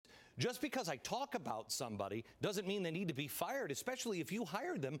Just because I talk about somebody doesn't mean they need to be fired, especially if you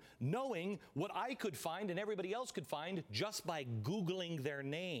hired them knowing what I could find and everybody else could find just by Googling their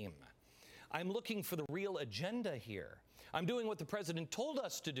name. I'm looking for the real agenda here. I'm doing what the president told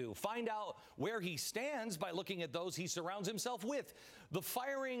us to do, find out where he stands by looking at those he surrounds himself with. The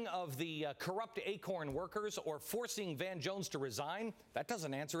firing of the corrupt Acorn workers or forcing Van Jones to resign, that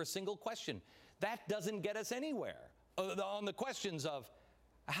doesn't answer a single question. That doesn't get us anywhere. On the questions of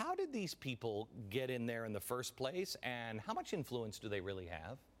how did these people get in there in the first place and how much influence do they really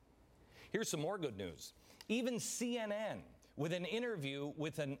have? Here's some more good news. Even CNN, with an interview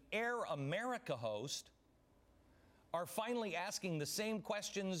with an Air America host, are finally asking the same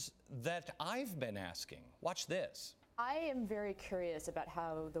questions that I've been asking. Watch this. I am very curious about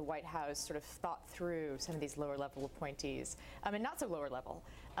how the White House sort of thought through some of these lower level appointees, and not so lower level.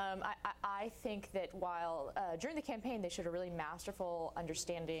 I think that while during the campaign they showed a really masterful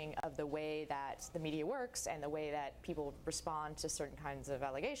understanding of the way that the media works and the way that people respond to certain kinds of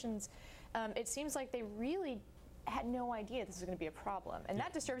allegations, it seems like they really had no idea this was going to be a problem. And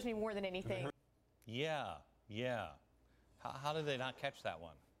that disturbs me more than anything. Yeah. How did they not catch that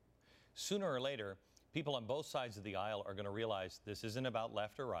one? Sooner or later, people on both sides of the aisle are going to realize this isn't about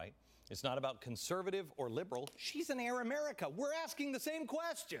left or right. It's not about conservative or liberal. She's an Air America. We're asking the same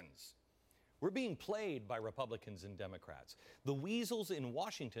questions. We're being played by Republicans and Democrats. The weasels in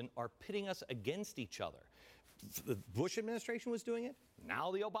Washington are pitting us against each other. The Bush administration was doing it.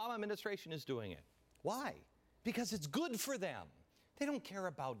 Now the Obama administration is doing it. Why? Because it's good for them. They don't care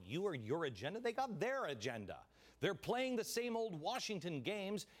about you or your agenda. They got their agenda. They're playing the same old Washington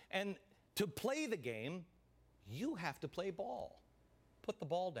games, and to play the game, you have to play ball. Put the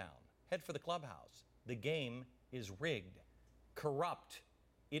ball down. Head for the clubhouse. The game is rigged. Corrupt.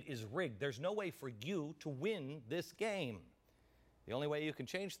 It is rigged. There's no way for you to win this game. The only way you can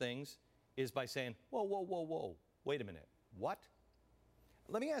change things is by saying, whoa, wait a minute. What?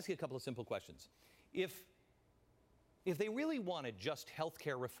 Let me ask you a couple of simple questions. If they really wanted just health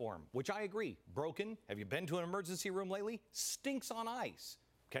care reform, which I agree, broken, have you been to an emergency room lately? Stinks on ice.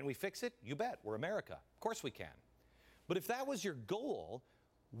 Can we fix it? You bet. We're America. Of course we can. But if that was your goal,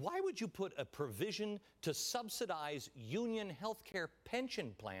 why would you put a provision to subsidize union health care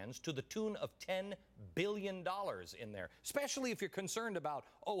pension plans to the tune of $10 billion in there, especially if you're concerned about,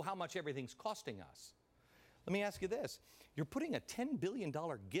 how much everything's costing us? Let me ask you this. You're putting a $10 billion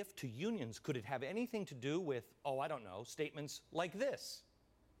gift to unions. Could it have anything to do with, I don't know, statements like this?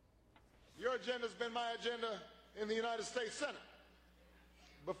 Your agenda's been my agenda in the United States Senate.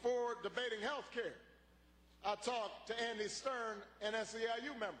 Before debating health care, I talked to Andy Stern and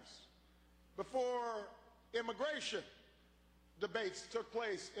SEIU members. Before immigration debates took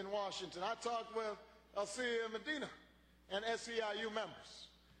place in Washington, I talked with Alcia Medina and SEIU members.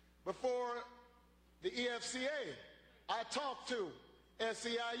 Before the EFCA, I talked to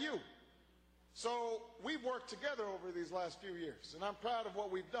SEIU. So we've worked together over these last few years, and I'm proud of what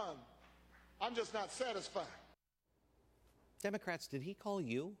we've done. I'm just not satisfied. Democrats, did he call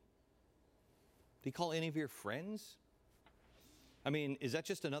you? Did he call any of your friends? I mean, is that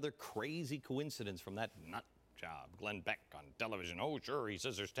just another crazy coincidence from that nut job, Glenn Beck, on television? Oh, sure, he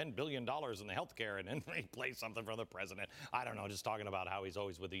says there's $10 billion in the health care, and then they play something from the president. I don't know, just talking about how he's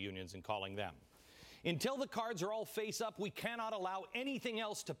always with the unions and calling them. Until the cards are all face up, we cannot allow anything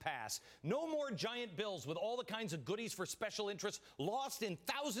else to pass. No more giant bills with all the kinds of goodies for special interests lost in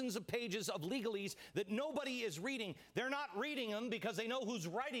thousands of pages of legalese that nobody is reading. They're not reading them because they know who's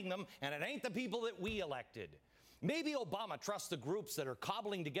writing them, and it ain't the people that we elected. Maybe Obama trusts the groups that are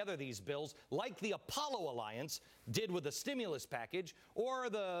cobbling together these bills, like the Apollo Alliance did with the stimulus package, or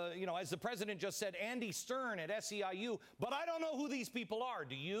as the president just said, Andy Stern at SEIU. But I don't know who these people are.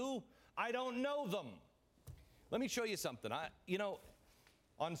 Do you? I don't know them. Let me show you something.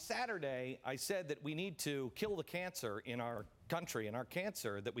 On Saturday, I said that we need to kill the cancer in our country, and our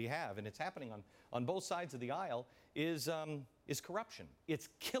cancer that we have, and it's happening on both sides of the aisle, is corruption. It's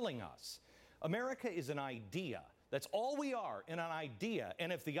killing us. America is an idea. That's all we are, an idea.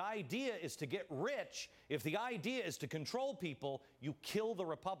 And if the idea is to get rich, if the idea is to control people, you kill the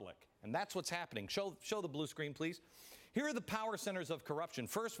republic. And that's what's happening. Show the blue screen, please. Here are the power centers of corruption.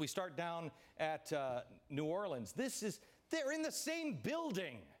 First, we start down at New Orleans. They're in the same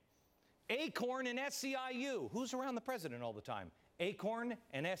building. Acorn and SEIU. Who's around the president all the time? Acorn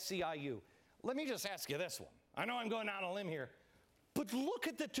and SEIU. Let me just ask you this one. I know I'm going down a limb here, but look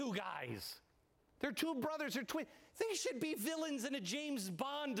at the two guys. They're two brothers, they're twins. They should be villains in a James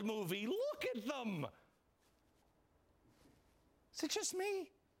Bond movie. Look at them. Is it just me?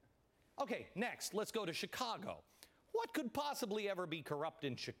 Okay, next, let's go to Chicago. What could possibly ever be corrupt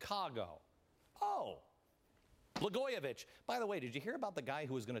in Chicago? Oh, Blagojevich. By the way, did you hear about the guy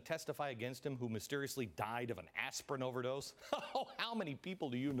who was going to testify against him who mysteriously died of an aspirin overdose? Oh, how many people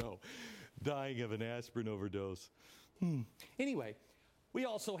do you know dying of an aspirin overdose? Anyway, we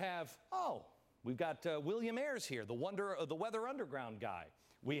also have, we've got William Ayers here, the Weather Underground guy.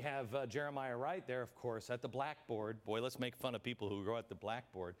 We have Jeremiah Wright there, of course, at the blackboard. Boy, let's make fun of people who go at the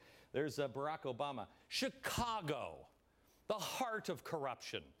blackboard. There's Barack Obama. Chicago, the heart of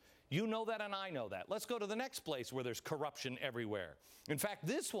corruption. You know that and I know that. Let's go to the next place where there's corruption everywhere. In fact,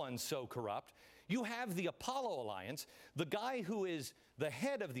 this one's so corrupt, you have the Apollo Alliance. The guy who is the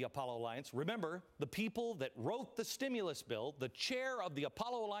head of the Apollo Alliance, remember, the people that wrote the stimulus bill, the chair of the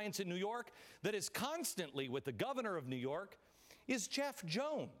Apollo Alliance in New York, that is constantly with the governor of New York, is Jeff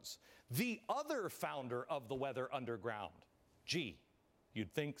Jones, the other founder of the Weather Underground. Gee,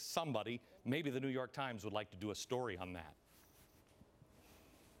 you'd think somebody, maybe the New York Times, would like to do a story on that.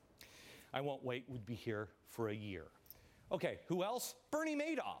 I won't wait, we'd be here for a year. Okay, who else? Bernie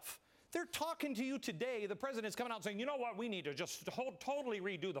Madoff. They're talking to you today. The president's coming out saying, you know what, we need to just totally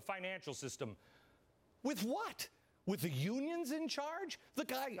redo the financial system. With what? With the unions in charge? The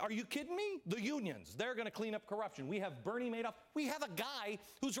guy, are you kidding me? The unions, they're going to clean up corruption. We have Bernie Madoff. We have a guy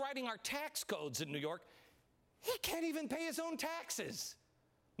who's writing our tax codes in New York. He can't even pay his own taxes.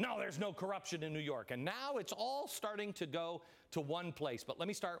 No, there's no corruption in New York. And now it's all starting to go to one place. But let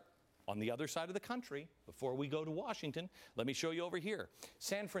me start on the other side of the country, before we go to Washington. Let me show you over here.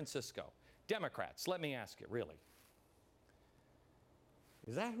 San Francisco. Democrats, let me ask you, really.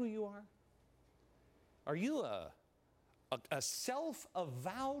 Is that who you are? Are you a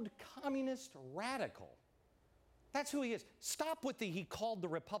self-avowed communist radical? That's who he is. Stop with he called the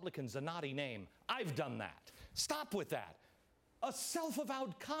Republicans a naughty name. I've done that. Stop with that. A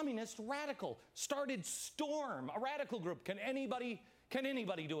self-avowed communist radical started Storm, a radical group. Can anybody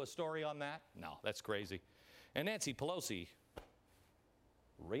do a story on that? No, that's crazy. And Nancy Pelosi,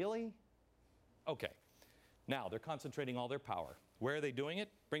 really? Okay. Now, they're concentrating all their power. Where are they doing it?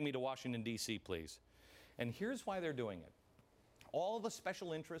 Bring me to Washington, D.C., please. And here's why they're doing it. All the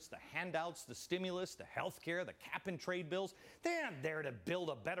special interests, the handouts, the stimulus, the health care, the cap-and-trade bills, they're not there to build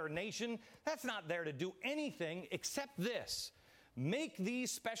a better nation. That's not there to do anything except this. Make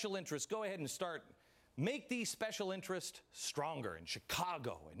these special interests, go ahead and start. Make these special interests stronger in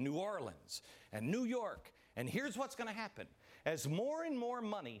Chicago and New Orleans and New York. And here's what's going to happen. As more and more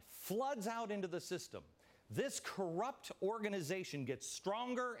money floods out into the system, this corrupt organization gets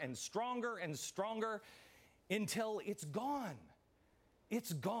stronger and stronger and stronger until it's gone.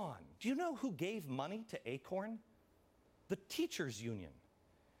 It's gone. Do you know who gave money to Acorn? The teachers union.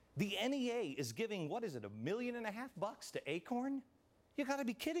 The NEA is giving, what is it, $1.5 million to Acorn? You got to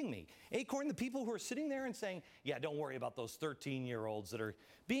be kidding me. Acorn, the people who are sitting there and saying, yeah, don't worry about those 13-year-olds that are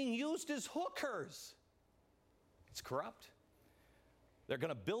being used as hookers. It's corrupt. They're going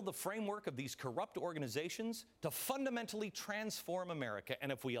to build the framework of these corrupt organizations to fundamentally transform America.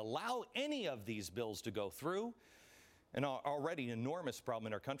 And if we allow any of these bills to go through, an already enormous problem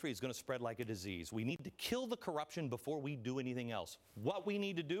in our country is going to spread like a disease. We need to kill the corruption before we do anything else. What we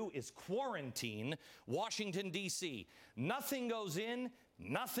need to do is quarantine Washington, D.C. Nothing goes in,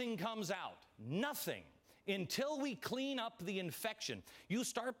 nothing comes out. Nothing. Until we clean up the infection. You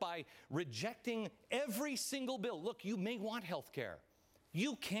start by rejecting every single bill. Look, you may want health care.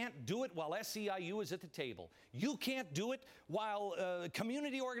 You can't do it while SEIU is at the table. You can't do it while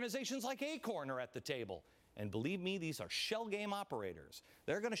community organizations like Acorn are at the table. And believe me, these are shell game operators.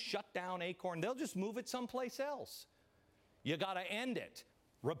 They're going to shut down Acorn. They'll just move it someplace else. You got to end it.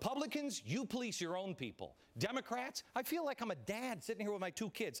 Republicans, you police your own people. Democrats, I feel like I'm a dad sitting here with my two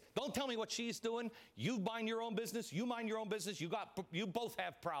kids. Don't tell me what she's doing. You mind your own business. You mind your own business. You both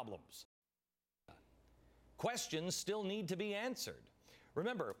have problems. Questions still need to be answered.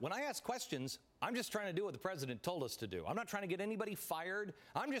 Remember, when I ask questions, I'm just trying to do what the president told us to do. I'm not trying to get anybody fired.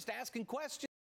 I'm just asking questions.